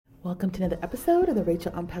Welcome to another episode of the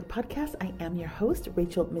Rachel Unpack Podcast. I am your host,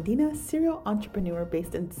 Rachel Medina, serial entrepreneur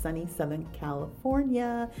based in sunny Southern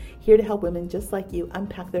California, here to help women just like you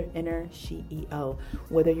unpack their inner SHEEO.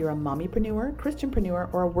 Whether you're a mommypreneur,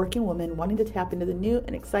 Christianpreneur, or a working woman wanting to tap into the new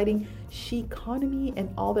and exciting she economy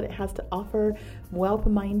and all that it has to offer,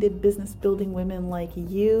 wealth-minded, business-building women like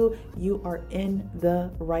you are in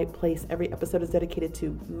the right place. Every episode is dedicated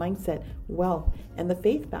to mindset, wealth, and the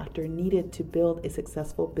faith factor needed to build a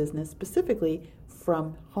successful business, specifically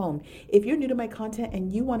from home. If you're new to my content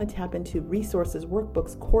and you want to tap into resources,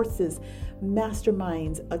 workbooks, courses,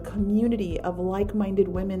 masterminds, a community of like-minded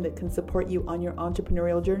women that can support you on your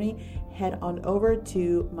entrepreneurial journey, head on over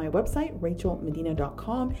to my website,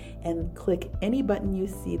 rachelmedina.com, and click any button you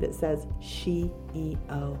see that says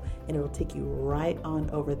SHEEO, and it will take you right on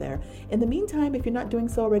over there. In the meantime, if you're not doing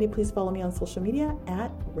so already, please follow me on social media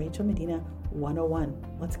at Rachel Medina 101.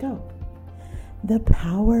 Let's go. The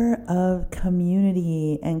power of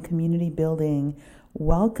community and community building.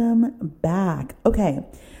 Welcome back. Okay,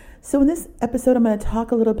 so in this episode, I'm going to talk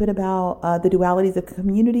a little bit about the dualities of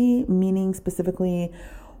community, meaning specifically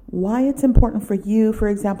why it's important for you, for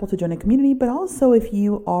example, to join a community, but also if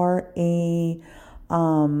you are a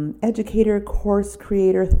educator, course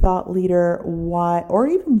creator, thought leader, why, or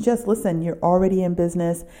even just listen, you're already in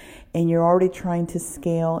business and you're already trying to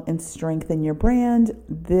scale and strengthen your brand.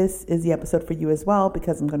 This is the episode for you as well,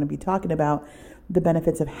 because I'm going to be talking about the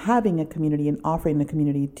benefits of having a community and offering a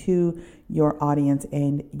community to your audience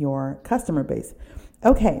and your customer base.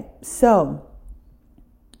 Okay, so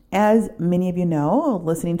as many of you know,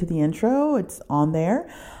 listening to the intro, it's on there.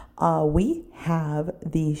 We have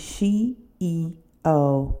the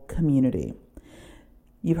SHEEO community.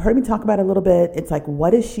 You've heard me talk about it a little bit. It's like,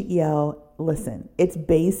 what is SHEEO? Listen, it's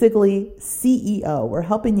basically CEO. We're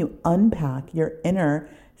helping you unpack your inner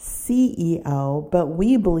CEO, but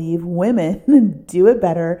we believe women do it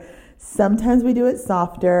better. Sometimes we do it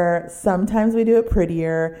softer. Sometimes we do it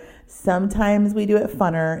prettier. Sometimes we do it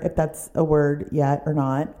funner, if that's a word yet or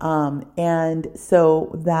not. And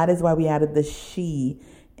so that is why we added the she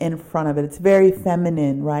in front of it. It's very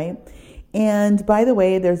feminine, right? And by the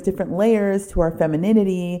way, there's different layers to our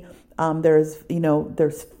femininity. There's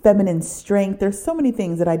feminine strength. There's so many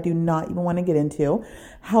things that I do not even want to get into.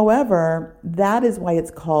 However, that is why it's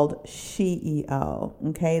called SHEEO.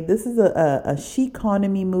 Okay. This is a she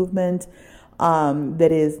economy movement,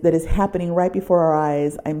 that is happening right before our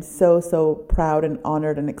eyes. I'm so proud and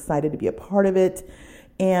honored and excited to be a part of it.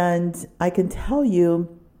 And I can tell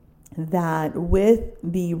you that with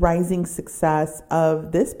the rising success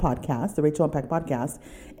of this podcast, the Rachel Unpack podcast,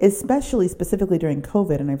 specifically during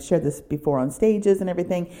COVID, and I've shared this before on stages and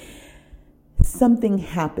everything, something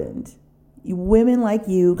happened. Women like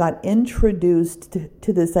you got introduced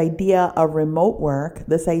to this idea of remote work,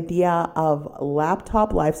 this idea of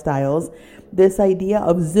laptop lifestyles, this idea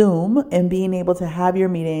of Zoom and being able to have your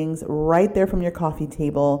meetings right there from your coffee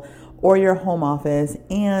table or your home office.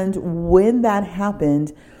 And when that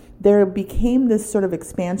happened, there became this sort of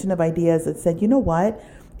expansion of ideas that said, you know what?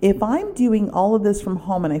 If I'm doing all of this from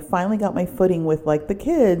home and I finally got my footing with like the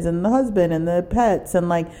kids and the husband and the pets and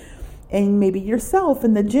maybe yourself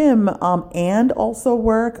in the gym, and also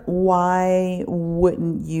work, why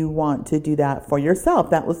wouldn't you want to do that for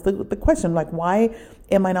yourself? That was the question. Like, why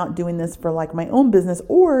am I not doing this for like my own business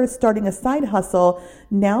or starting a side hustle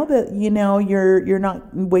now that, you know, you're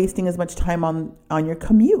not wasting as much time on your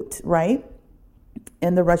commute, right?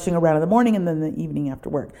 And the rushing around in the morning and then the evening after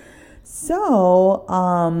work. So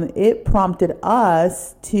it prompted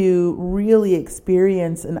us to really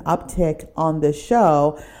experience an uptick on this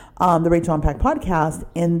show, the Rachel Unpack podcast.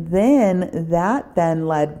 And then that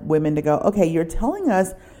led women to go, okay, you're telling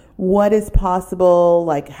us what is possible,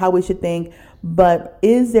 like how we should think, but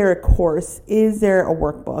is there a course? Is there a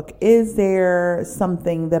workbook? Is there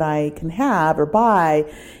something that I can have or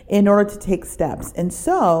buy in order to take steps? And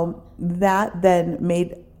so that then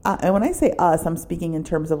made, and when I say us, I'm speaking in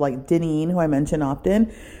terms of like Deneen, who I mention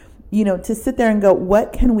often, you know, to sit there and go,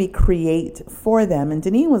 what can we create for them? And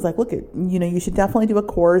Deneen was like, look, you should definitely do a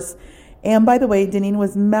course. And by the way, Deneen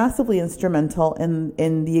was massively instrumental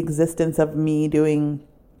in the existence of me doing,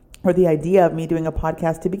 or the idea of me doing a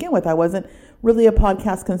podcast to begin with. I wasn't really a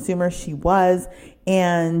podcast consumer. She was,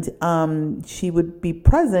 and she would be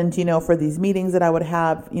present, for these meetings that I would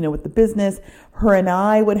have, with the business. Her and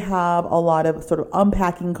I would have a lot of sort of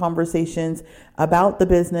unpacking conversations about the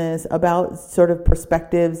business, about sort of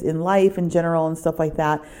perspectives in life in general and stuff like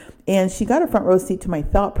that. And she got a front row seat to my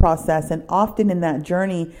thought process. And often in that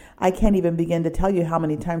journey, I can't even begin to tell you how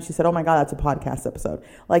many times she said, oh my God, that's a podcast episode.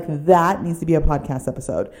 Like that needs to be a podcast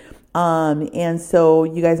episode. And so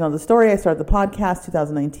you guys know the story. I started the podcast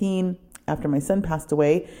 2019 after my son passed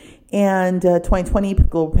away. And 2020,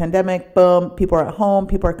 global pandemic, boom, people are at home.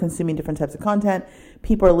 People are consuming different types of content.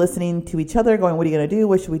 People are listening to each other going, what are you going to do?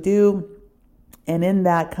 What should we do? And in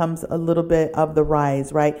that comes a little bit of the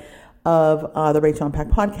rise, right, of the Rachel Unpacked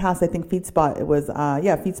podcast. I think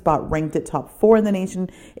FeedSpot ranked it top 4 in the nation.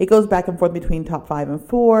 It goes back and forth between top 5 and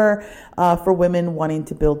 4 for women wanting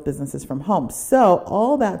to build businesses from home. So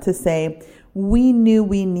all that to say, we knew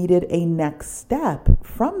we needed a next step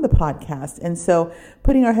from the podcast. And so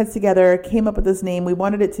putting our heads together, came up with this name. We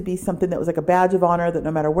wanted it to be something that was like a badge of honor, that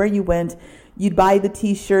no matter where you went, you'd buy the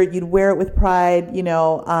t-shirt, you'd wear it with pride,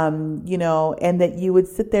 and that you would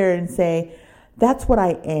sit there and say, that's what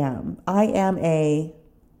I am. I am a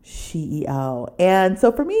SHEEO. And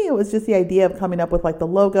so for me, it was just the idea of coming up with like the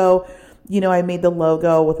logo. I made the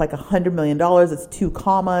logo with like $100 million. It's 2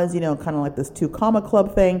 commas, kind of like this 2 comma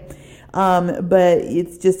club thing. But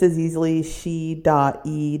it's just as easily she.e.o.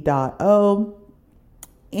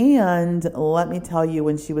 And let me tell you,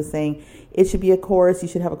 when she was saying it should be a course, you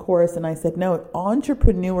should have a course. And I said, no,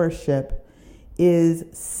 entrepreneurship is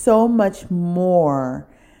so much more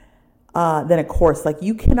than a course. Like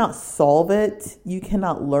you cannot solve it. You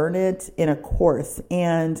cannot learn it in a course.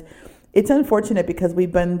 And it's unfortunate because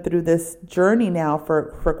we've been through this journey now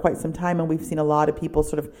for quite some time. And we've seen a lot of people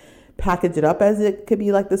sort of package it up as it could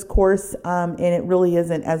be like this course. And it really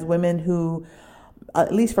isn't. As women who,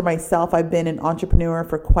 at least for myself, I've been an entrepreneur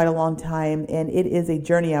for quite a long time. And it is a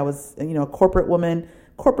journey. I was, a corporate woman,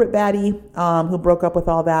 corporate baddie, who broke up with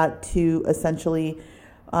all that to essentially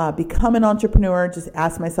become an entrepreneur. Just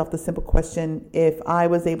ask myself the simple question: if I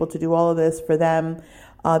was able to do all of this for them,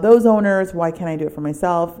 those owners, why can't I do it for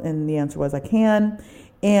myself? And the answer was I can.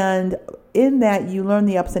 And in that, you learn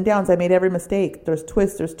the ups and downs. I made every mistake. There's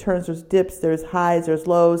twists, there's turns, there's dips, there's highs, there's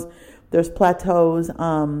lows, there's plateaus.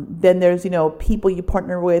 Then there's, people you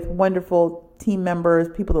partner with, wonderful team members,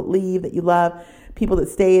 people that leave that you love, people that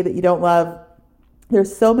stay that you don't love.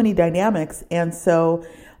 There's so many dynamics. And so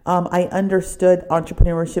I understood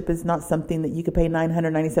entrepreneurship is not something that you could pay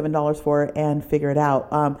 $997 for and figure it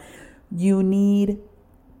out. You need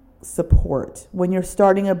support. When you're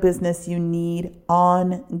starting a business, you need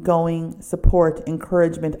ongoing support,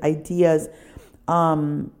 encouragement, ideas,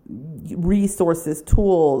 resources,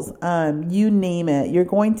 tools, you name it, you're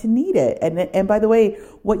going to need it. And by the way,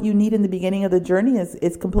 what you need in the beginning of the journey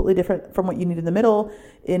is completely different from what you need in the middle,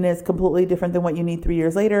 and is completely different than what you need 3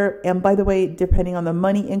 years later. And by the way, depending on the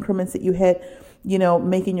money increments that you hit,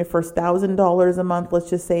 making your first $1,000 a month, let's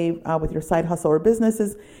just say with your side hustle or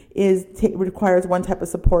businesses, requires one type of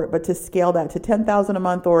support. But to scale that to $10,000 a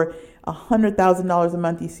month or $100,000 a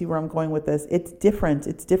month, you see where I'm going with this. It's different.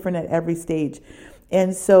 It's different at every stage.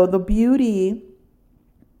 And so the beauty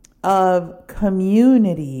of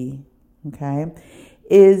community, okay,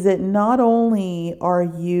 is that not only are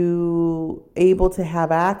you able to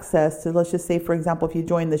have access to, let's just say, for example, if you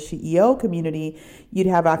join the SHEEO community, you'd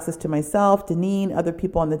have access to myself, Deneen, other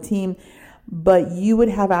people on the team, but you would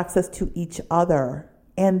have access to each other.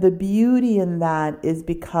 And the beauty in that is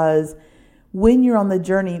because when you're on the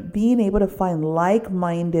journey, being able to find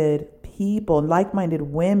like-minded people, like-minded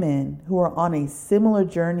women who are on a similar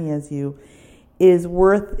journey as you is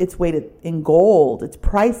worth its weight in gold. It's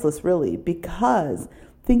priceless, really, because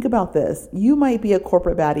think about this. You might be a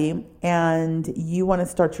corporate baddie and you want to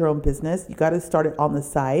start your own business. You got to start it on the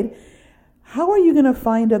side. How are you going to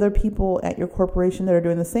find other people at your corporation that are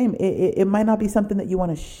doing the same? It might not be something that you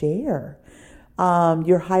want to share.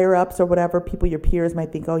 Your higher ups or whatever, people, your peers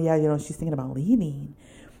might think, oh yeah, she's thinking about leaving.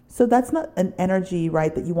 So that's not an energy,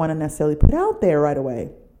 right, that you want to necessarily put out there right away.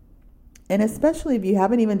 And especially if you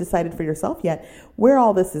haven't even decided for yourself yet where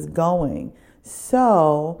all this is going.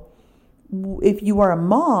 So if you are a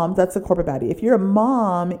mom, that's a corporate baddie. If you're a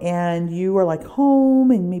mom and you are like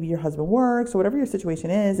home and maybe your husband works or whatever your situation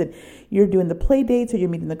is, and you're doing the play dates or you're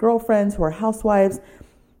meeting the girlfriends who are housewives,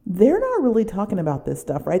 they're not really talking about this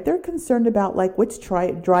stuff, right? They're concerned about like which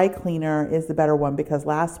dry cleaner is the better one because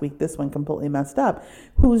last week this one completely messed up.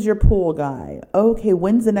 Who's your pool guy? Okay,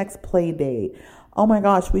 when's the next play date? Oh my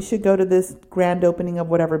gosh, we should go to this grand opening of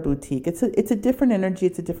whatever boutique. It's a different energy.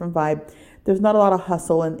 It's a different vibe. There's not a lot of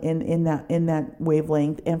hustle in that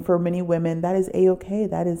wavelength. And for many women, that is A-okay.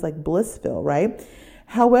 That is like blissful, right?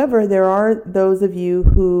 However, there are those of you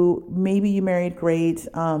who maybe you married great,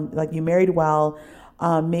 like you married well,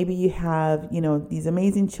 Maybe you have, these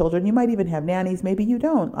amazing children. You might even have nannies. Maybe you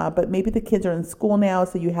don't, but maybe the kids are in school now.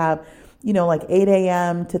 So you have, like 8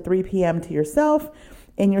 a.m. to 3 p.m. to yourself.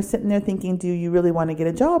 And you're sitting there thinking, do you really want to get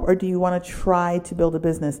a job or do you want to try to build a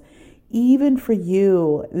business? Even for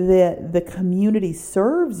you, the community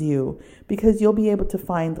serves you because you'll be able to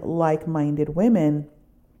find like-minded women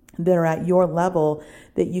that are at your level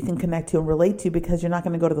that you can connect to and relate to, because you're not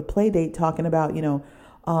going to go to the play date talking about, your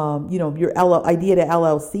idea to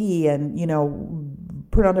LLC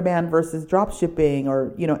and, print on demand versus drop shipping,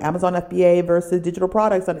 or, Amazon FBA versus digital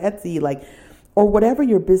products on Etsy, or whatever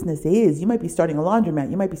your business is. You might be starting a laundromat.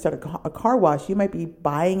 You might be starting a car wash. You might be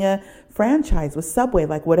buying a franchise with Subway,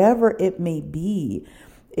 whatever it may be.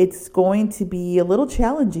 It's going to be a little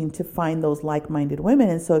challenging to find those like-minded women.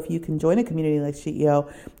 And so if you can join a community like SHEEO,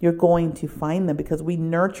 you're going to find them because we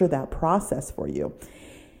nurture that process for you.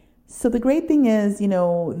 So the great thing is,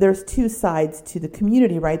 there's two sides to the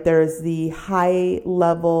community, right? There's the high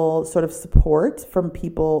level sort of support from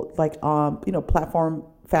people like, platform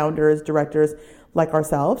founders, directors like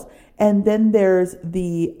ourselves. And then there's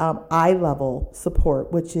the eye level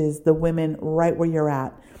support, which is the women right where you're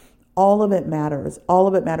at. All of it matters. All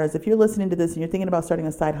of it matters. If you're listening to this and you're thinking about starting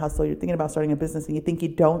a side hustle, you're thinking about starting a business and you think you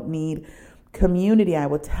don't need community, I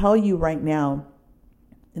will tell you right now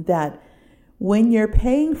that when you're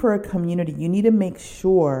paying for a community, you need to make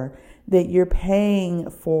sure that you're paying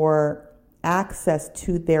for access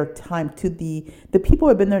to their time, to the people who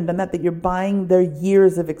have been there and done that you're buying their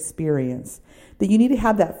years of experience, that you need to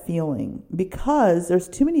have that feeling, because there's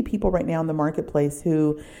too many people right now in the marketplace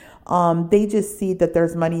who they just see that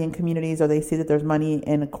there's money in communities, or they see that there's money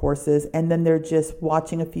in courses, and then they're just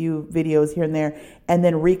watching a few videos here and there and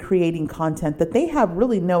then recreating content that they have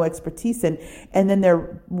really no expertise in, and then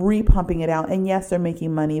they're repumping it out. And yes, they're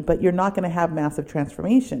making money, but you're not going to have massive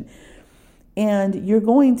transformation. And you're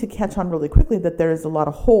going to catch on really quickly that there's a lot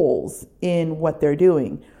of holes in what they're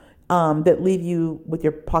doing that leave you with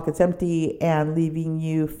your pockets empty and leaving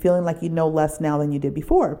you feeling like you know less now than you did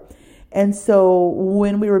before. And so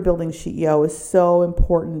when we were building SHEEO, it was so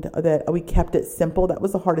important that we kept it simple. That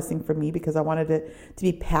was the hardest thing for me because I wanted it to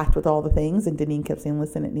be packed with all the things. And Deneen kept saying,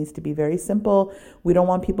 listen, it needs to be very simple. We don't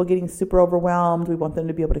want people getting super overwhelmed. We want them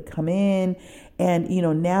to be able to come in and,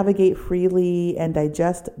 navigate freely and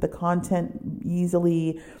digest the content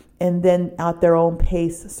easily, and then at their own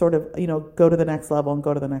pace, sort of, go to the next level and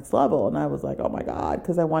go to the next level. And I was like, oh my God,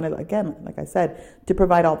 because I wanted, again, like I said, to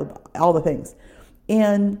provide all the things.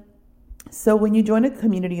 And so when you join a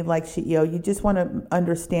community like SHEEO, you just want to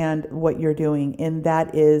understand what you're doing. And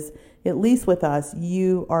that is, at least with us,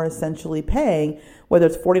 you are essentially paying, whether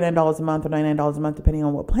it's $49 a month or $99 a month, depending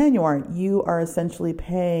on what plan you are essentially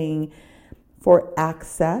paying for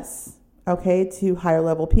access, okay, to higher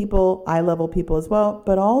level people, eye level people as well,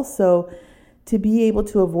 but also to be able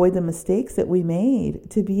to avoid the mistakes that we made,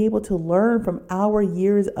 to be able to learn from our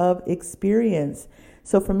years of experience.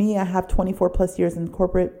 So for me, I have 24 plus years in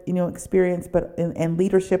corporate, experience, but and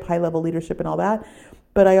leadership, high level leadership and all that.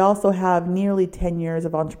 But I also have nearly 10 years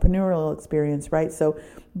of entrepreneurial experience, right? So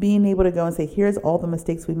being able to go and say, here's all the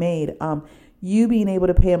mistakes we made. You being able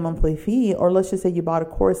to pay a monthly fee, or let's just say you bought a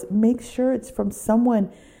course, make sure it's from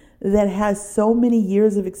someone that has so many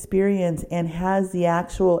years of experience and has the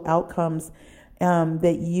actual outcomes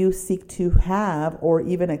that you seek to have or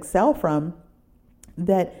even excel from,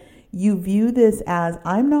 that you view this as,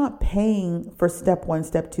 I'm not paying for step 1,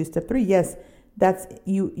 step 2, step 3. Yes, that's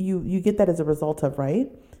you get that as a result of, right?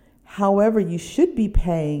 However, you should be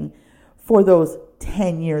paying for those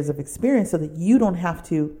 10 years of experience so that you don't have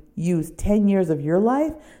to use 10 years of your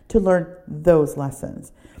life to learn those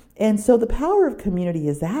lessons. And so the power of community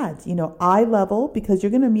is that, eye level, because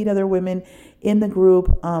you're going to meet other women in the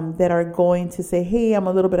group that are going to say, hey, I'm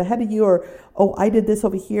a little bit ahead of you, or, oh, I did this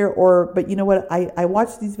over here, or, but you know what, I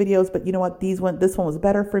watched these videos, but you know what, this one was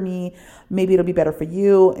better for me. Maybe it'll be better for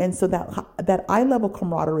you. And so that eye level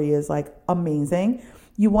camaraderie is like amazing.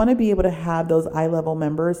 You want to be able to have those eye level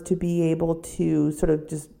members to be able to sort of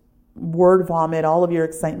just word vomit all of your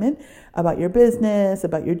excitement about your business,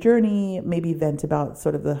 about your journey, maybe vent about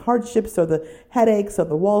sort of the hardships or the headaches or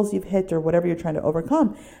the walls you've hit or whatever you're trying to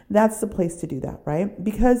overcome. That's the place to do that, right?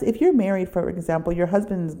 Because if you're married, for example, your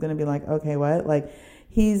husband's going to be like, okay, what? Like,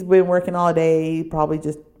 he's been working all day, he probably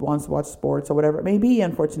just wants to watch sports or whatever it may be.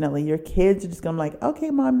 Unfortunately, your kids are just going to be like,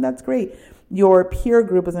 okay, mom, that's great. Your peer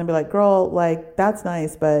group is going to be like, girl, like, that's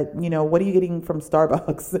nice, but, what are you getting from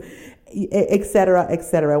Starbucks, et cetera, et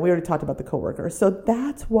cetera. We already talked about the coworkers. So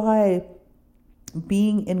that's why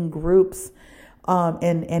being in groups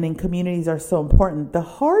and in communities are so important. The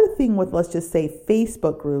hard thing with, let's just say,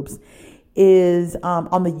 Facebook groups is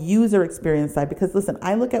on the user experience side. Because listen,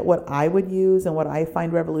 I look at what I would use and what I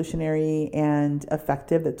find revolutionary and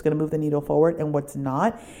effective that's going to move the needle forward and what's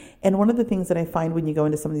not. And one of the things that I find when you go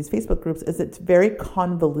into some of these Facebook groups is it's very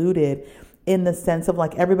convoluted in the sense of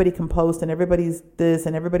like everybody can post and everybody's this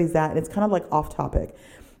and everybody's that. And it's kind of like off topic.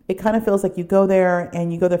 It kind of feels like you go there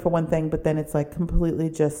for one thing, but then it's like completely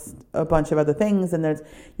just a bunch of other things. And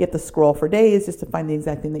you have to scroll for days just to find the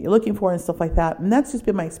exact thing that you're looking for and stuff like that. And that's just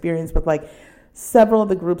been my experience with like several of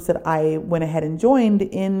the groups that I went ahead and joined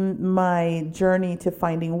in my journey to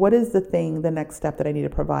finding what is the next step that I need to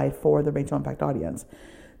provide for the Rachel Impact audience.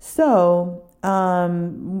 So,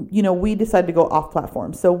 we decided to go off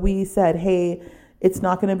platform. So we said, hey, it's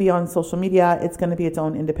not going to be on social media. It's going to be its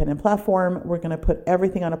own independent platform. We're going to put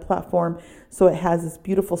everything on a platform so it has this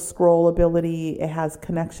beautiful scroll ability. It has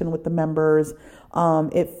connection with the members.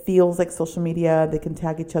 It feels like social media. They can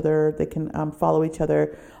tag each other. They can follow each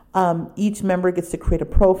other. Each member gets to create a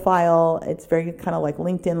profile. It's very kind of like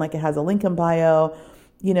LinkedIn, like it has a link in bio,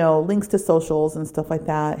 links to socials and stuff like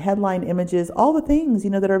that, headline images, all the things,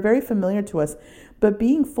 that are very familiar to us, but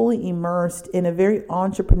being fully immersed in a very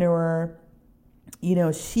entrepreneur,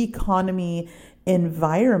 she economy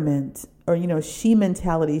environment or, she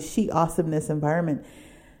mentality, she awesomeness environment.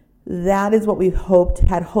 That is what we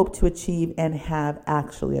had hoped to achieve and have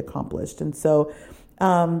actually accomplished. And so,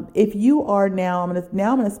 if you are now, I'm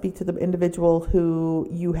going to speak to the individual who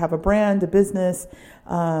you have a brand, a business,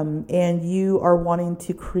 and you are wanting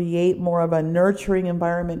to create more of a nurturing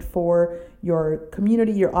environment for your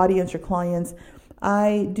community, your audience, your clients.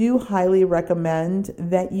 I do highly recommend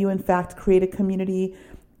that you, in fact, create a community,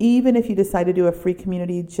 even if you decide to do a free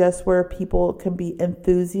community, just where people can be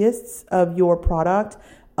enthusiasts of your product,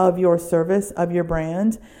 of your service, of your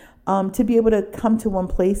brand, to be able to come to one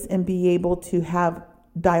place and be able to have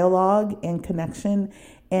dialogue and connection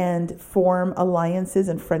and form alliances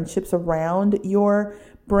and friendships around your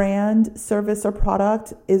brand, service, or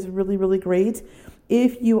product is really, really great.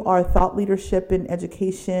 If you are thought leadership and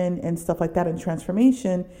education and stuff like that and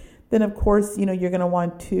transformation, then of course, you're going to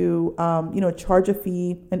want to, charge a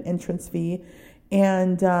fee, an entrance fee,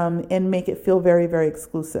 and make it feel very, very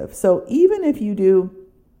exclusive. So even if you do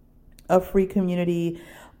a free community,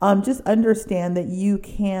 just understand that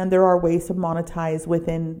there are ways to monetize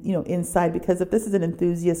within, inside, because if this is an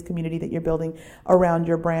enthusiast community that you're building around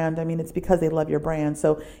your brand, it's because they love your brand.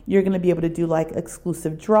 So you're going to be able to do like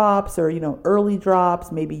exclusive drops or, early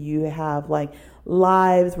drops. Maybe you have like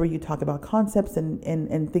lives where you talk about concepts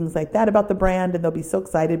and things like that about the brand. And they'll be so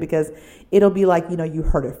excited because it'll be like, you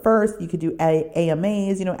heard it first. You could do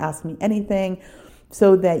AMAs, ask me anything,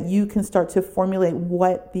 so that you can start to formulate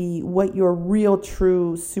what your real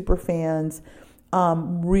true super fans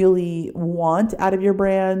really want out of your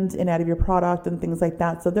brand and out of your product and things like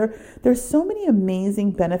that. So there's so many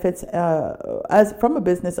amazing benefits as from a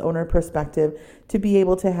business owner perspective to be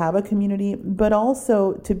able to have a community, but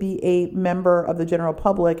also to be a member of the general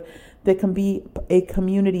public that can be a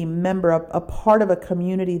community member, a part of a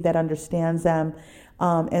community that understands them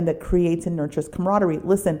and that creates and nurtures camaraderie.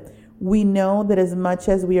 Listen, we know that as much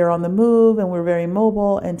as we are on the move and we're very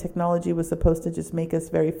mobile, and technology was supposed to just make us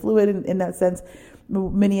very fluid in that sense,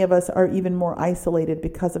 many of us are even more isolated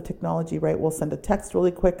because of technology, right? We'll send a text really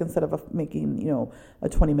quick instead of making, a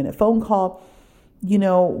 20-minute phone call. We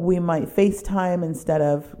might FaceTime instead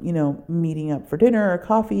of, meeting up for dinner or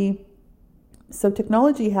coffee. So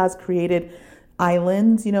technology has created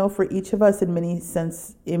islands, for each of us in many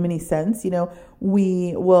sense,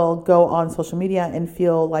 we will go on social media and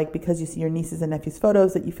feel like, because you see your nieces and nephews'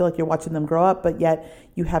 photos, that you feel like you're watching them grow up, but yet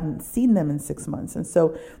you haven't seen them in 6 months. And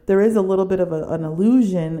so there is a little bit of an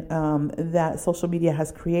illusion that social media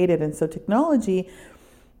has created. And so technology,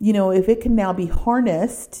 if it can now be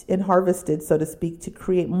harnessed and harvested, so to speak, to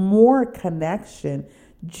create more connection,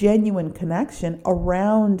 genuine connection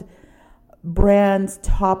around brands,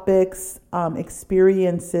 topics,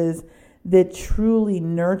 experiences that truly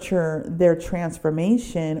nurture their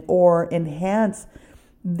transformation or enhance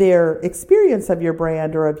their experience of your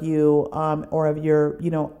brand or of you, or of your,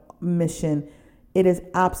 mission, it is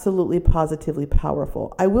absolutely positively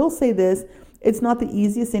powerful. I will say this. It's not the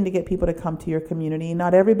easiest thing to get people to come to your community.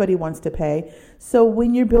 Not everybody wants to pay. So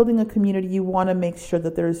when you're building a community, you want to make sure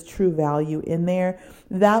that there's true value in there.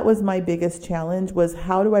 That was my biggest challenge, was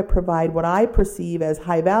how do I provide what I perceive as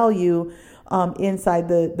high value inside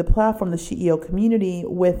the platform, the SHEEO community,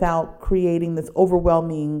 without creating this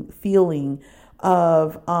overwhelming feeling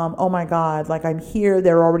of, oh my God, like I'm here,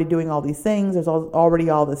 they're already doing all these things. There's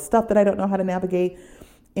already all this stuff that I don't know how to navigate.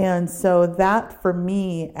 And so that, for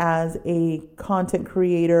me as a content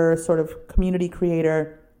creator, sort of community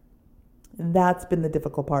creator, That's been the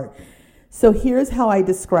difficult part. So here's how I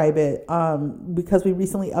describe it. Because we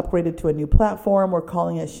recently upgraded to a new platform, we're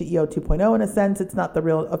calling it SHEEO 2.0 in a sense. It's not the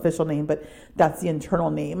real official name, but that's the internal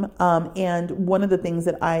name. And one of the things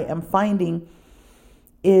that I am finding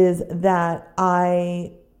is that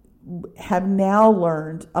I have now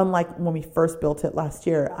learned, unlike when we first built it last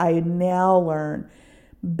year, I now learn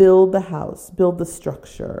build the house, build the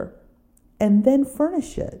structure, and then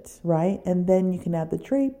furnish it, right? And then you can add the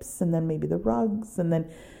drapes and then maybe the rugs, and then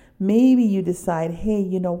maybe you decide, hey,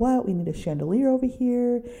 you know what? We need a chandelier over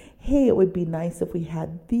here. Hey, it would be nice if we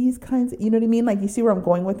had these kinds of, you know what I mean? Like, you see where I'm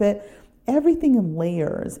going with it? Everything in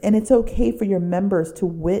layers. And it's okay for your members to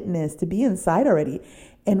witness, to be inside already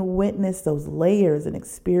and witness those layers and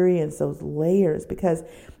experience those layers, because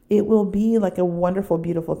it will be like a wonderful,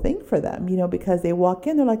 beautiful thing for them, you know, because they walk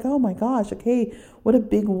in, they're like, oh my gosh, okay, what a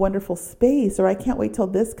big, wonderful space, or I can't wait till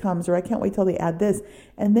this comes, or I can't wait till they add this.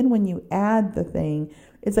 And then when you add the thing,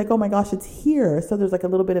 it's like, oh my gosh, it's here. So there's like a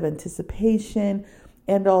little bit of anticipation,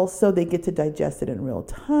 and also they get to digest it in real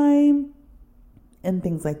time and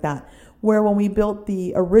things like that. Where when we built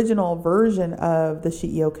the original version of the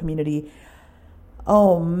SHEEO community,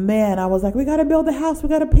 oh man, I was like, we got to build the house, we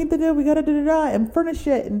got to paint we got to and furnish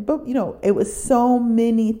it, and you know, it was so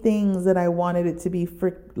many things that I wanted it to be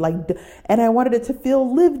and I wanted it to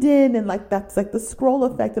feel lived in, and like that's like the scroll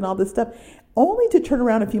effect and all this stuff, only to turn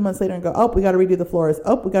around a few months later and go, oh, we got to redo the floors,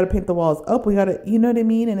 oh, we got to paint the walls, oh, we got to, you know what I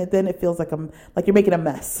mean? And then it feels like you're making a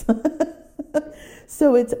mess.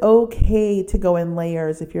 So it's okay to go in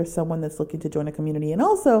layers if you're someone that's looking to join a community. And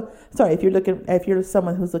also, if you're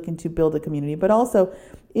someone who's looking to build a community, but also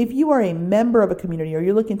if you are a member of a community or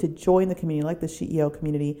you're looking to join the community, like the SHEEO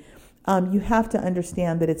community, you have to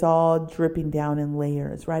understand that it's all dripping down in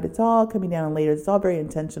layers, right? It's all coming down in layers. It's all very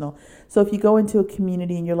intentional. So if you go into a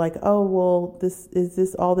community and you're like, oh, well, is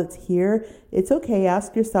this all that's here? It's okay.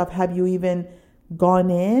 Ask yourself, have you even gone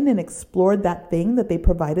in and explored that thing that they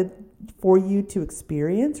provided for you to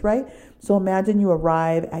experience, right? So imagine you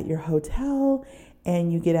arrive at your hotel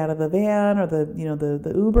and you get out of the van or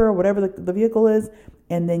the Uber or whatever the vehicle is,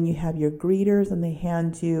 and then you have your greeters and they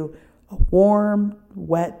hand you a warm,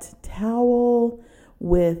 wet towel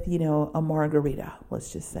with, a margarita,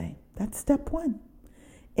 let's just say. That's step one.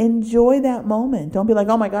 Enjoy that moment. Don't be like,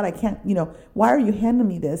 oh my God, I can't, why are you handing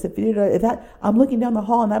me this? If I'm looking down the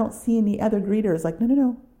hall and I don't see any other greeters, like,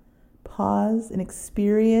 no. Pause and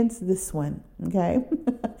experience this one, okay?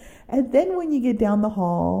 And then when you get down the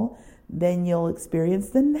hall, then you'll experience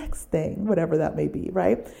the next thing, whatever that may be,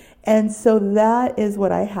 right? And so that is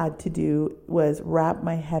what I had to do, was wrap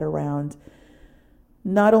my head around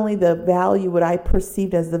not only the value, what I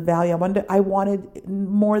perceived as the value. I wanted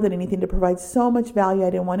more than anything to provide so much value. I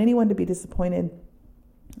didn't want anyone to be disappointed.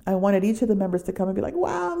 I wanted each of the members to come and be like,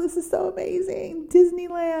 wow, this is so amazing.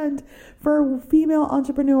 Disneyland for female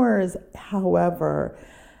entrepreneurs. However,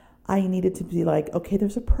 I needed to be like, okay,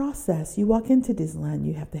 there's a process. You walk into Disneyland,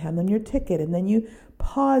 you have to hand them your ticket, and then you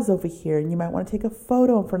pause over here, and you might want to take a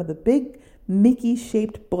photo in front of the big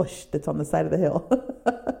Mickey-shaped bush that's on the side of the hill.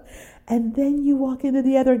 And then you walk into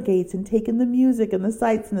the other gates and take in the music and the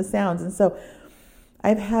sights and the sounds. And so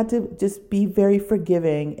I've had to just be very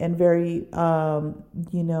forgiving and very, have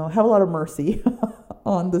a lot of mercy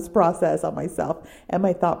on this process, on myself and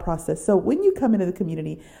my thought process. So when you come into the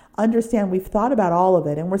community, understand we've thought about all of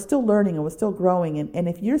it, and we're still learning and we're still growing. And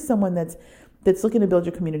if you're someone that's looking to build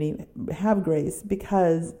your community, have grace,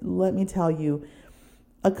 because let me tell you,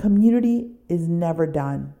 a community is never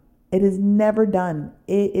done. It is never done.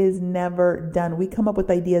 It is never done. We come up with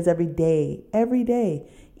ideas every day.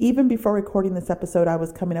 Even before recording this episode, I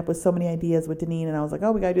was coming up with so many ideas with Deneen, and I was like,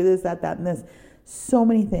 oh, we got to do this, that, and this. So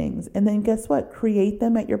many things. And then guess what? Create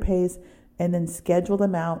them at your pace and then schedule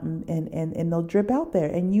them out, and they'll drip out there.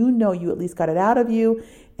 And you at least got it out of you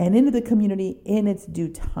and into the community in its due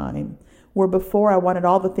time. Where before I wanted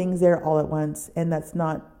all the things there all at once, and that's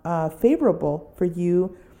not favorable for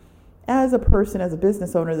you as a person, as a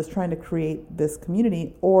business owner that's trying to create this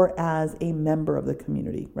community, or as a member of the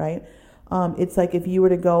community, right? It's like if you were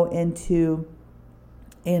to go into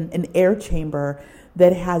an air chamber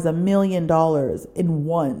that has $1 million in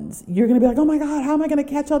ones, you're going to be like, oh my God, how am I going to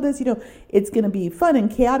catch all this? It's going to be fun and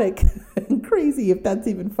chaotic and crazy, if that's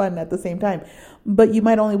even fun at the same time. But you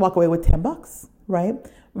might only walk away with $10, right?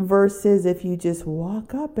 Versus if you just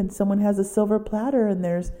walk up and someone has a silver platter and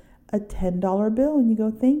there's a $10 bill and you go,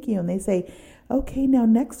 thank you. And they say, okay, now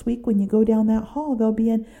next week when you go down that hall, there'll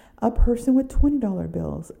be a person with $20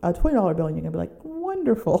 bills, a $20 bill, and you're going to be like,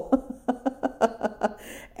 wonderful.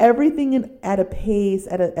 Everything at a pace,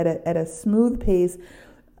 at a smooth pace,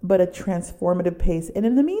 but a transformative pace. And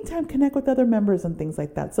in the meantime, connect with other members and things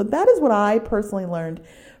like that. So that is what I personally learned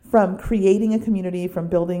from creating a community, from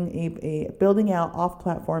building out off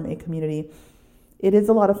platform a community. It is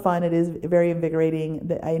a lot of fun. It is very invigorating.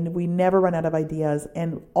 We never run out of ideas,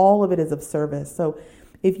 and all of it is of service. So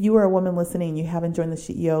if you are a woman listening, you haven't joined the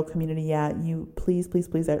SHEEO community yet,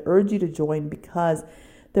 please, I urge you to join, because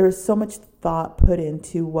there is so much thought put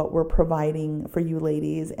into what we're providing for you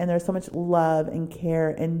ladies. And there's so much love and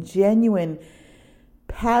care and genuine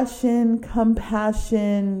passion,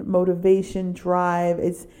 compassion, motivation, drive.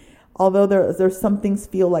 Although there's some things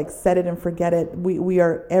feel like set it and forget it, we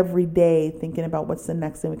are every day thinking about what's the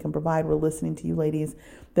next thing we can provide. We're listening to you ladies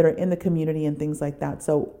that are in the community and things like that.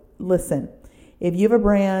 So listen, if you have a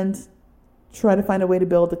brand, try to find a way to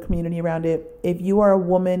build a community around it. If you are a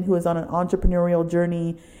woman who is on an entrepreneurial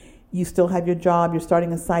journey, you still have your job, you're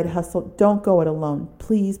starting a side hustle, don't go it alone.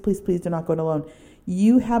 Please do not go it alone.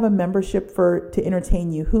 You have a membership to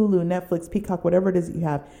entertain you, Hulu, Netflix, Peacock, whatever it is that you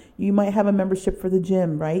have. You might have a membership for the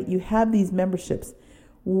gym, right? You have these memberships.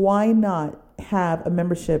 Why not have a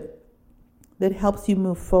membership that helps you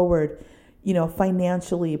move forward,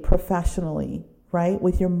 financially, professionally, right?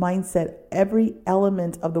 With your mindset, every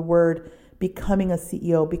element of the word becoming a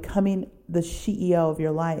CEO, becoming the SHEEO of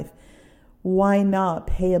your life. Why not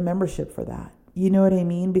pay a membership for that? You know what I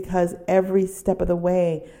mean? Because every step of the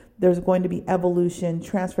way, there's going to be evolution,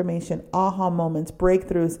 transformation, aha moments,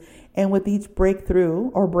 breakthroughs. And with each breakthrough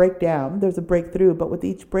or breakdown, there's a breakthrough, but with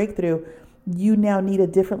each breakthrough, you now need a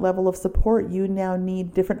different level of support. You now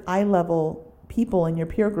need different eye level people in your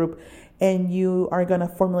peer group, and you are going to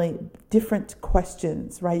formulate different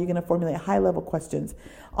questions, right? You're going to formulate high level questions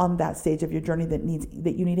on that stage of your journey that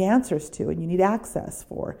you need answers to and you need access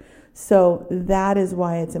for. So that is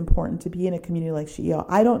why it's important to be in a community like SHEEO.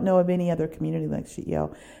 I don't know of any other community like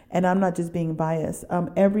SHEEO, and I'm not just being biased.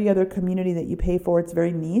 Every other community that you pay for, it's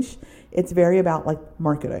very niche. It's very about like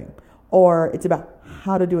marketing, or it's about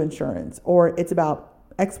how to do insurance, or it's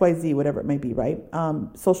about XYZ, whatever it may be, right?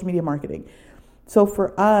 Social media marketing. So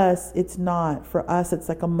for us, it's not. For us, it's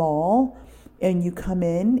like a mall, and you come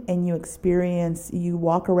in and you experience, you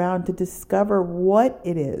walk around to discover what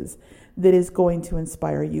it is that is going to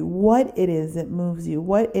inspire you, what it is that moves you,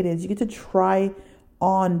 what it is. You get to try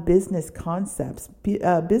on business concepts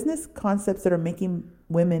that are making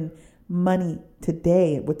women money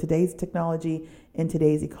today with today's technology and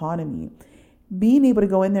today's economy. Being able to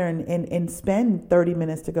go in there and spend 30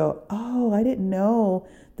 minutes to go, oh, I didn't know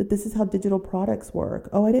that this is how digital products work.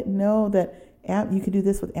 Oh, I didn't know that you could do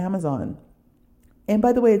this with Amazon. And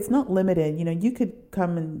by the way, it's not limited. You could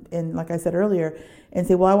come and like I said earlier, and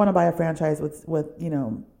say, well, I want to buy a franchise with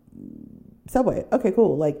Subway. Okay,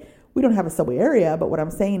 cool. Like, we don't have a Subway area, but what I'm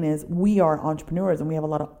saying is we are entrepreneurs, and we have a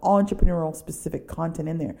lot of entrepreneurial specific content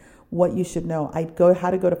in there. What you should know. How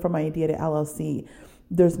to go from idea to LLC.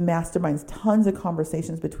 There's masterminds, tons of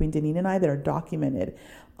conversations between Deneen and I that are documented,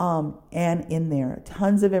 and in there,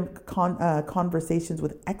 tons of conversations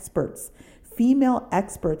with experts, female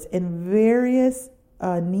experts in various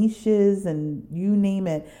niches, and you name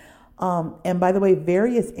it. And by the way,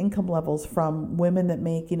 various income levels, from women that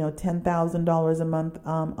make, $10,000 a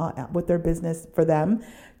month with their business for them,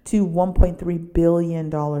 to $1.3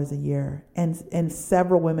 billion a year, and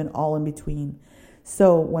several women all in between.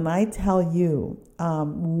 So when I tell you,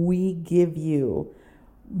 we give you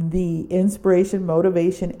the inspiration,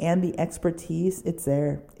 motivation, and the expertise, it's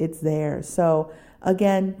there. So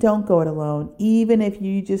again, don't go it alone. Even if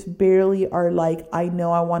you just barely are like, I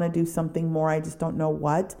know I want to do something more, I just don't know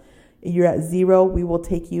what. You're at 0. We will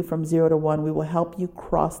take you from 0 to 1. We will help you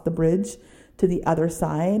cross the bridge to the other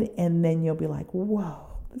side. And then you'll be like,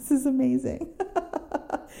 whoa, this is amazing.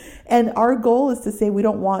 And our goal is to say, we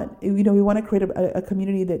want to create a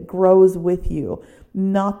community that grows with you.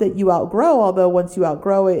 Not that you outgrow, although once you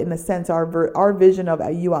outgrow it, in a sense, our vision of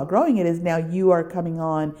you outgrowing it is now you are coming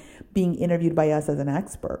on, being interviewed by us as an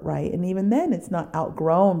expert, right? And even then, it's not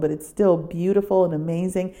outgrown, but it's still beautiful and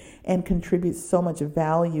amazing and contributes so much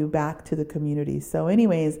value back to the community. So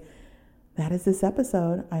anyways, that is this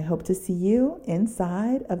episode. I hope to see you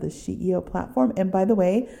inside of the SHEEO platform. And by the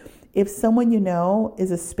way, if someone you know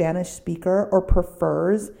is a Spanish speaker or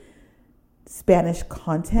prefers Spanish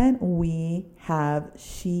content, we have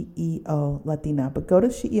SHEEO Latina. But go to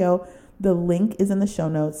SHEEO. The link is in the show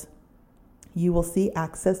notes. You will see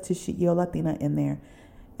access to SHEEO Latina in there.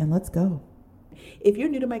 And let's go. If you're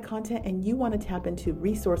new to my content and you want to tap into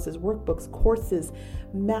resources, workbooks, courses,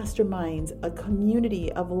 masterminds, a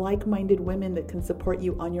community of like-minded women that can support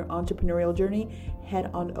you on your entrepreneurial journey, head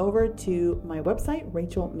on over to my website,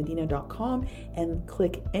 rachelmedina.com, and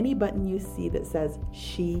click any button you see that says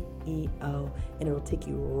SHEEO, and it will take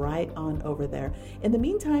you right on over there. In the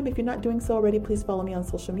meantime, if you're not doing so already, please follow me on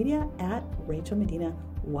social media at Rachel Medina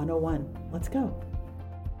 101. Let's go.